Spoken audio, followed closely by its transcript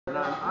And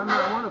I'm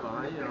not one of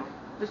them.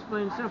 Just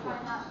plain and simple.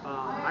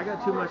 I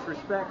got too much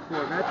respect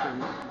for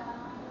veterans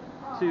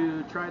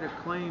to try to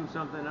claim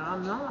something and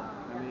I'm not.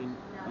 I mean,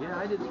 yeah,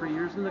 I did 3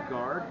 years in the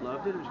Guard,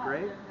 loved it, it was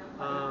great.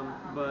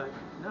 But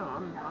no,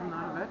 I'm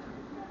not a veteran.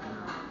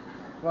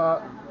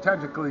 Well,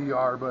 technically you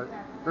are, but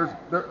there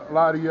a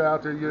lot of you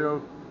out there,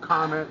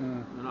 comment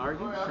and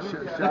argue.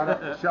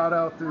 Shout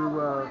out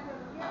to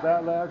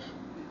Batlash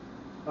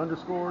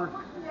 _PH,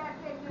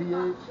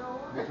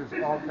 which is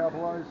all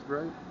capitalized,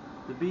 right?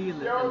 The B and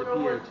the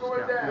PH is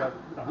capitalized.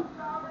 Yeah,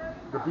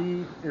 the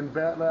B in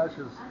Batlash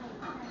is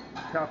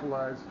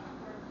capitalized,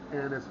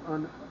 and it's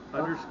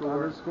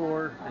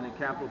underscore and a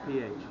capital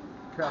PH.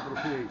 Capital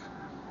PH.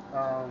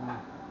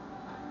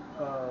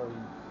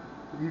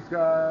 He's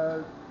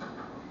got,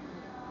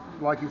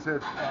 like he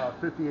said,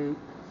 58.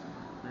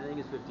 I think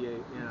it's 58.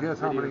 Yeah. Guess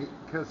how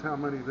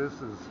many this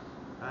is?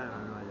 I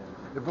don't know.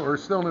 If we're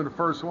still in the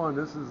first one,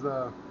 this is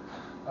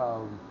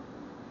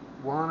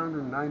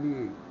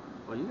 198.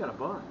 Well, you got a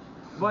bunch.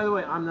 By the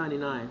way, I'm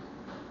 99.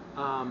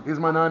 He's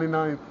my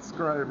 99th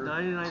subscriber.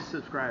 99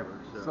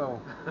 subscribers. So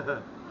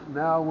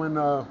now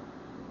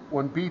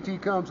when BT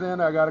comes in,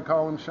 I gotta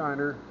call him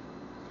Shiner.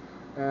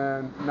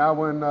 And now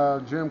when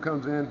Jim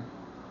comes in,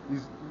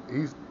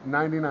 he's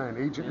 99,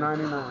 Agent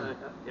 99.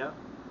 Yep.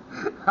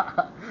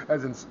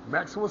 As in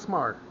Maxwell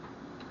Smart.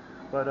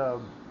 But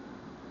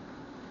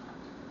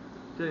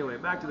so anyway,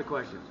 back to the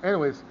questions.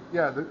 Anyways,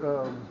 yeah.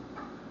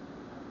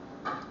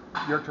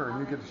 Your turn.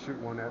 You get to shoot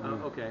one at me.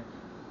 Okay.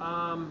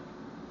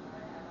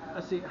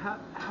 Let's see.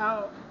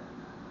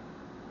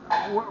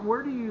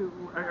 Where do you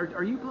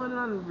are you planning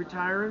on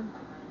retiring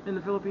in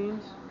the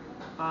Philippines,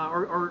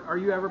 or are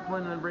you ever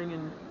planning on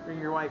bringing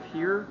your wife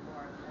here?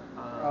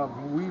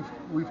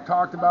 We've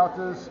talked about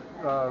this.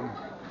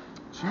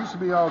 She used to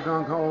be all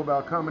gung ho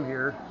about coming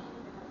here,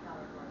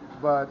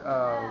 but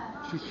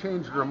she's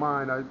changed her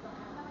mind.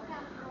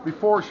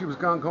 Before she was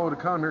gung ho to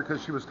come here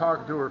because she was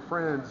talking to her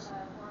friends,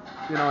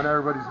 and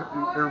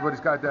everybody's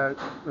got that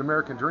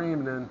American dream.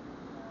 And then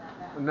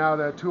now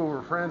that two of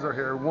her friends are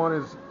here, one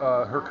is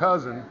her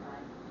cousin,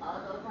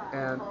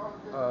 and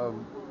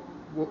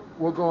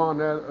we'll go on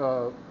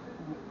that.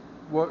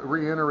 We'll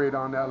reiterate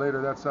on that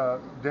later. That's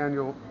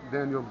Daniel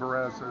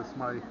Perez. That's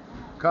my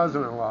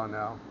cousin-in-law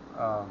now.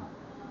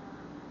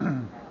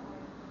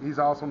 He's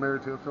also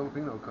married to a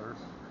Filipino, of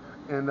course.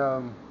 And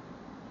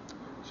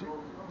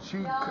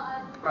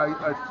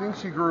I think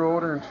she grew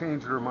older and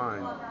changed her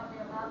mind.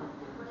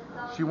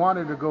 She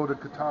wanted to go to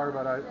Qatar,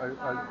 but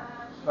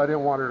I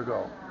didn't want her to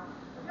go.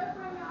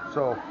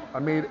 So I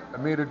made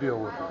a deal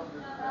with her.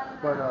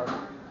 But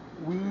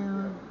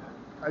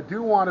I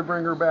do want to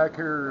bring her back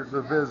here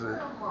to visit.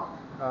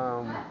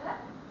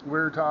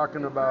 We're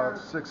talking about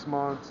 6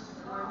 months.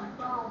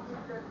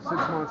 6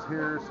 months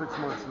here, 6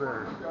 months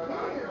there.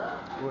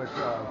 Which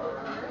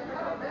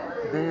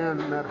Dan,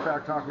 matter of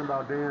fact, talking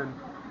about Dan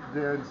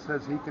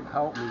says he can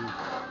help me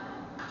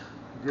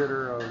get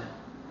her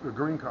a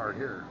green card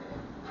here.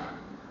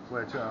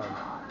 Which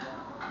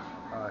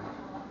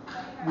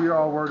we are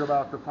all worried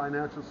about the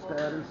financial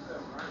status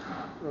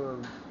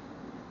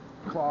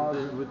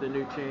clause with the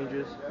new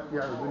changes.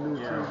 Yeah, the new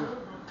changes.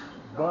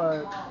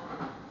 But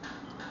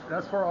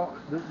that's for all.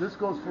 This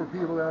goes for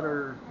people that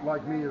are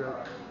like me,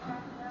 that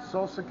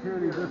Social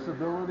Security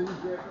disability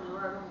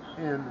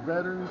and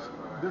veterans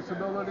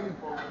disability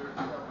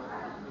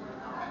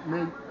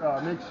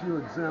makes you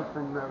exempt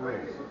from that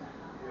race.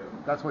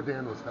 That's what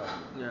Dan was telling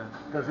me. Yeah.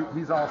 Because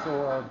he's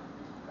also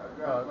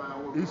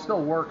he's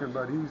still working,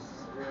 but he's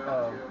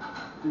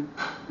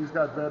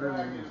got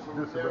veterans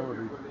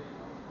disability,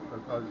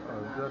 a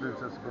veterans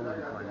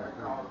disability claim right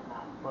now.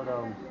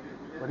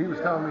 But he was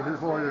telling me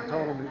his lawyer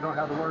told him you don't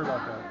have to worry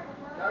about that.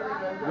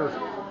 He goes,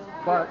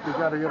 but you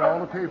got to get all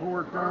the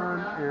paperwork done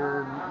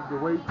and the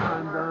wait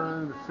time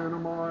done, the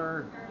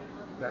Cinemar,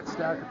 that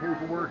stack of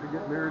paperwork to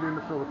get married in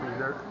the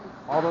Philippines.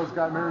 All those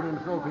got married in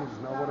the Philippines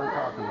know what I'm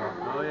talking about.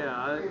 Oh yeah,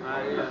 I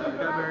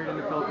got married in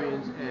the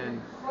Philippines,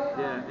 and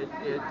yeah, it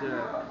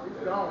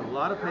a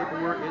lot of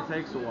paperwork. It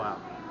takes a while.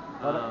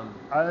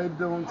 I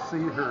don't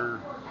see her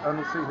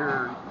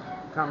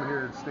coming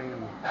here and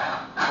staying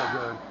so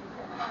good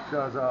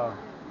because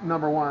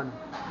number one,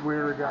 we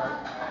already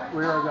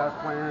got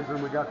plans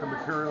and we got the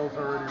materials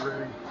already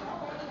ready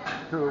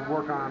to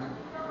work on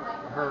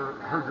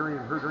her dream.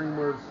 Her dream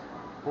was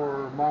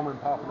for Mom and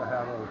Papa to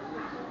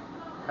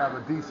have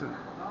a decent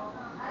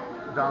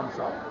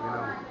domicile,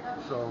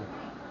 So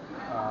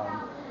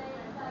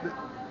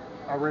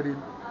already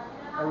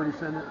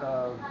sent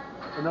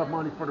enough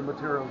money for the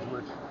materials,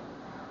 which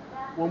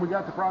when we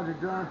got the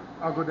project done,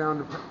 I'll go down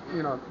to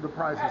the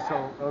prices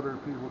so other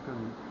people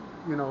can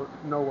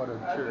know what I'm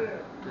sure.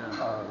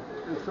 Yeah.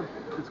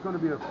 It's going to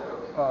be a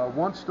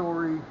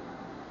one-story.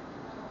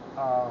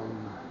 I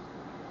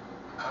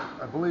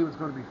believe it's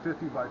going to be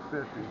 50 by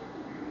 50,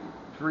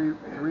 three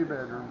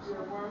bedrooms,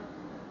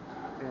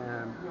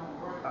 and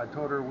I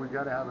told her we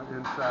got to have an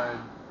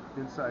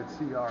inside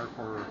CR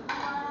for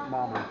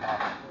Mom and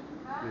Papa.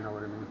 You know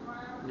what I mean?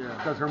 Yeah.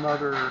 Because her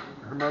mother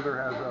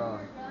has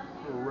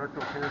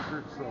rectal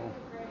cancer, so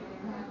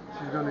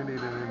she's going to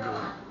need an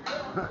indoor.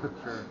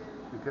 Sure.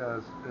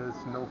 Because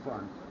it's no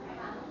fun.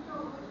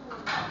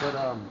 But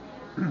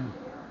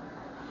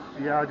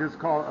yeah, I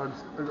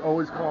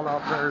always call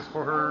out prayers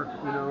for her.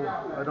 You know,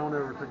 I don't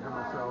ever think of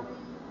myself,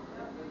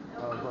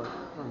 but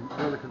I'm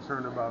really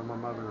concerned about my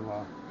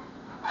mother-in-law.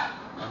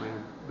 I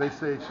mean, they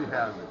say she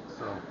has it,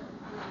 so,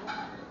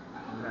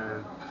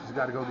 and she's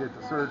got to go get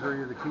the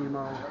surgery, the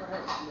chemo.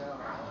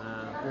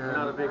 I'm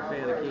not a big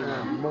fan of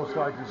chemo. And most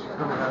likely she's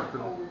going to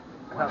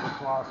have a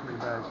colostomy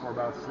bag for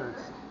about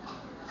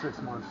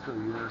 6 months to a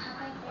year,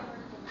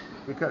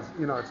 because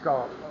you know it's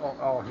got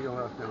all heel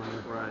left down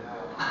there. Right.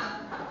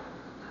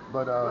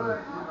 But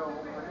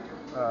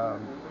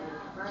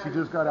she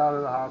just got out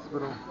of the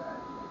hospital,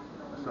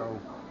 so.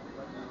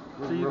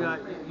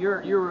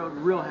 You're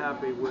real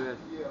happy with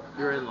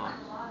your in-laws.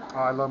 Oh,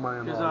 I love my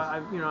in-laws.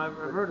 Because I've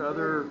heard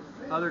other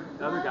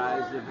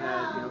guys that have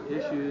had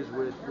issues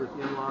with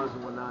in-laws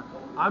and whatnot.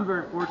 I'm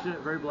very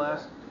fortunate, very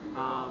blessed.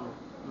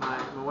 My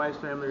wife's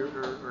family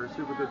are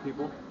super good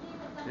people.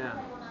 Yeah.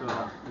 So.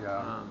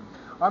 Yeah.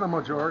 On a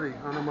majority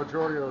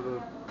of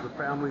the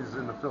families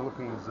in the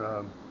Philippines,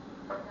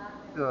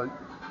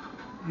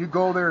 you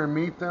go there and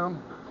meet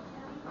them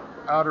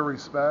out of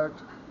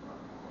respect,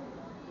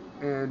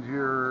 and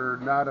you're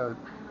not a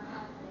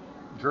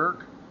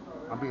jerk.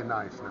 I'm being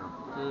nice now,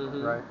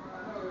 right?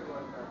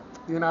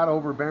 You're not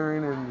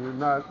overbearing, and you're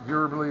not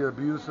verbally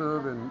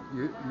abusive, and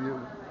you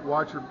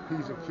watch your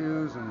P's and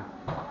Q's, and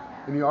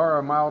you are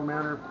a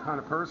mild-mannered kind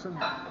of person.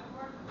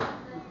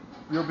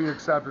 You'll be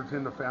accepted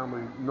in the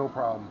family, no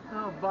problem.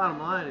 Well, bottom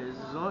line is,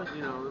 as long,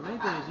 the main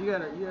thing is you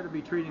gotta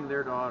be treating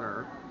their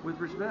daughter with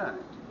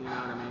respect. You know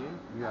what I mean?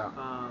 Yeah.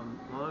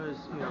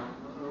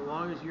 As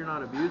long as you're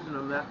not abusing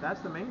them,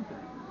 that's the main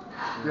thing.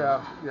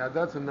 Yeah,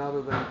 that's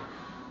another thing.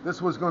 This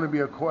was going to be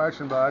a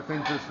question, but I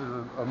think this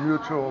is a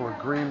mutual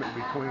agreement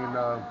between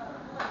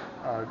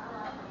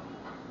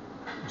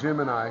Jim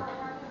and I,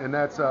 and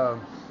that's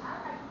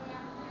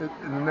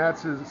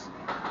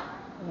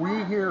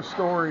we hear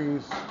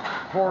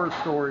horror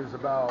stories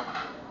about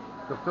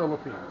the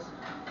Philippines,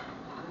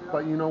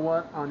 but you know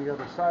what? On the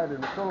other side,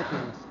 in the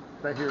Philippines,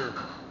 they hear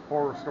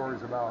horror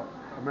stories about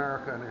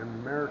America and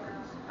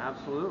Americans.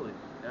 Absolutely.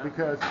 Yeah.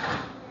 Because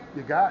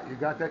you got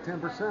that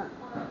 10%.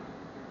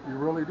 You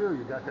really do.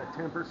 You got that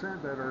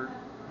 10% that are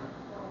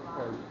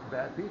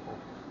bad people.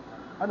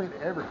 I mean,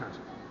 every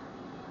country.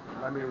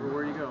 I mean,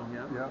 everywhere you go.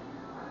 Yeah.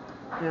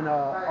 Yeah. In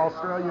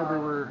Australia, they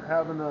were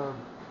having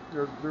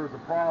there was a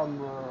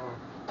problem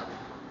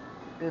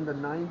in the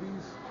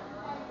 90s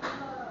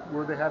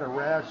where they had a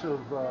rash of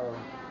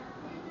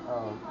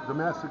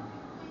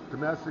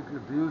domestic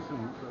abuse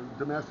and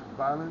domestic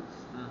violence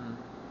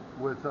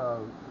with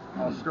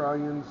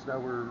Australians that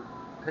were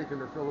taking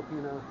their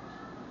Filipino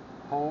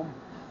home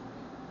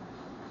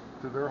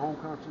to their home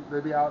country.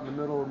 They'd be out in the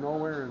middle of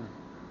nowhere,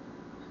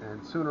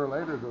 and sooner or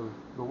later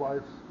the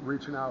wife's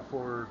reaching out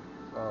for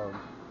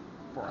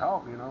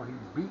help. You know,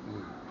 he's beating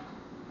me.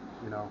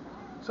 You know,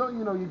 so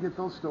you get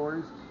those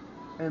stories,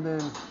 and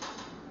then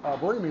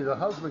believe me, a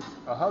husband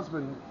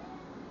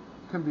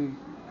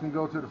can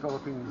go to the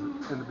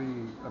Philippines and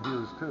be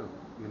abused too.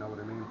 You know what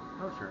I mean?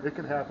 Oh, sure. It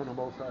can happen on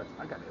both sides.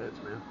 I got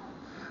itch, man.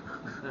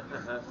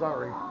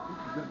 Sorry,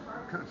 the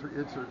country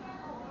itch.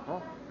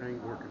 Oh, it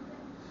ain't working.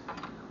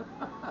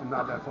 I'm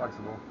not that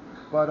flexible,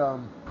 but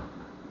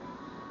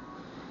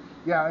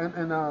yeah,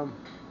 and I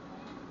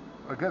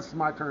guess it's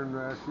my turn to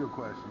ask you a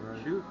question,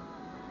 right? Shoot.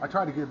 I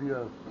try to give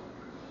you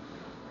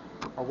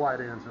a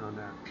wide answer on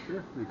that.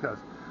 Sure. Because,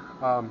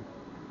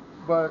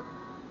 but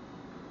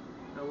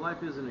no,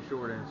 life isn't a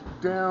short answer.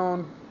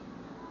 Down,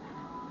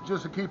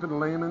 just to keep it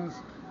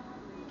layman's,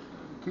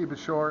 keep it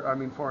short. I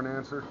mean, for an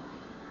answer,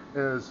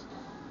 is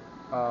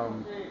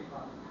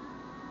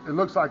it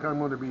looks like I'm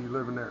going to be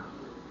living there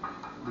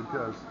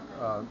because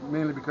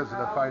mainly because of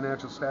the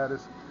financial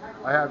status.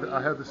 I have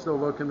to still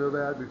look into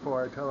that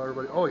before I tell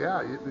everybody. Oh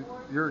yeah,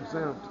 you're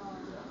exempt.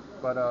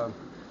 But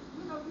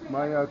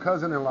my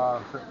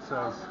cousin-in-law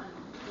says,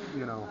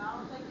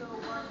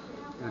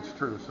 it's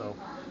true. So,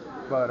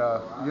 but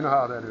you know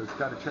how that is.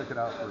 Got to check it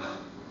out first.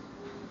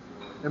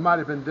 It might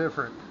have been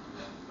different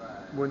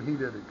when he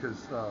did it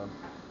because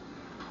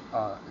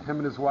him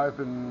and his wife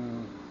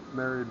been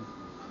married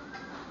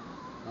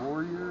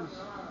 4 years,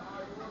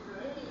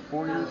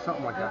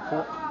 something like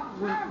that.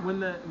 When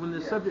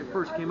the subject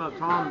first came up,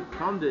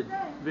 Tom did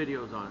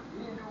videos on it,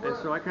 and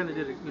so I kind of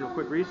did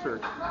quick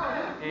research,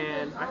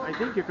 and I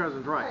think your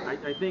cousin's right.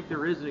 I think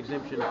there is an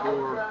exemption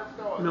for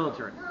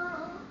military.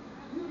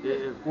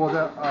 Well,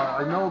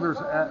 I know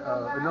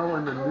I know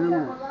in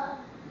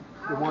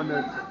the one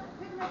that's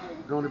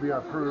going to be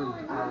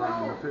approved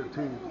on the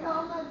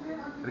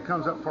 15th. It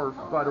comes up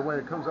by the way,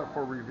 it comes up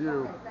for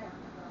review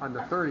on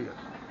the 30th.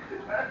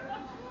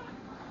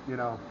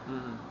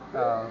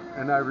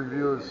 And that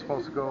review is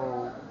supposed to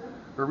go.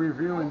 They're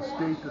reviewing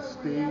state to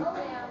state,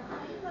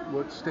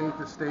 what state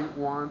the state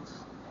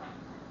wants,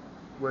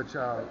 which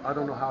I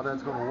don't know how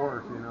that's going to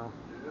work.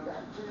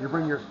 You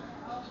bring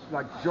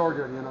like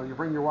Georgia, you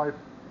bring your wife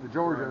to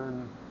Georgia,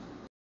 and